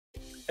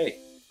Hey,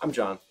 I'm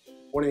John,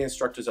 one of the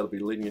instructors that'll be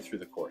leading you through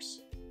the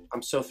course.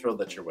 I'm so thrilled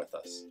that you're with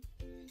us.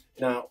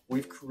 Now,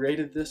 we've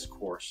created this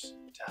course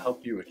to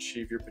help you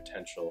achieve your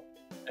potential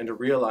and to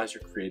realize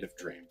your creative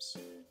dreams.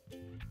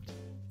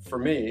 For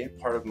me,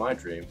 part of my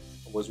dream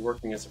was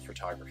working as a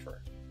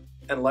photographer,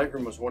 and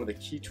Lightroom was one of the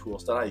key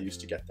tools that I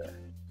used to get there.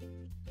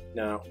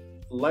 Now,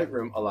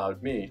 Lightroom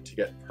allowed me to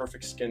get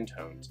perfect skin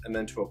tones and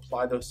then to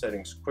apply those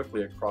settings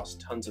quickly across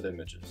tons of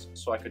images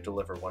so I could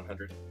deliver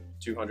 100,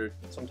 200,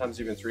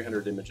 sometimes even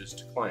 300 images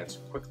to clients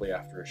quickly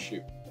after a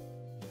shoot.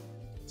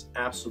 It's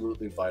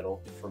absolutely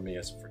vital for me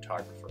as a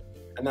photographer,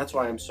 and that's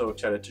why I'm so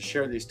excited to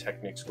share these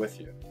techniques with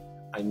you.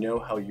 I know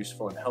how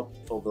useful and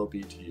helpful they'll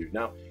be to you.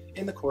 Now,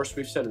 in the course,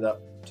 we've set it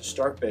up to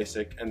start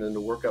basic and then to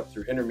work up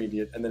through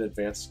intermediate and then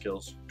advanced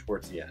skills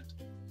towards the end.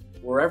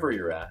 Wherever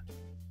you're at,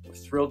 we're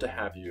thrilled to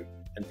have you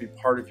and be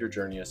part of your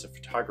journey as a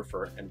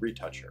photographer and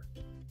retoucher.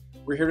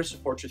 We're here to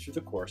support you through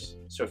the course,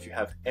 so if you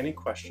have any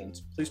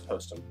questions, please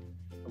post them,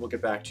 and we'll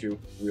get back to you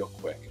real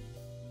quick.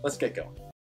 Let's get going.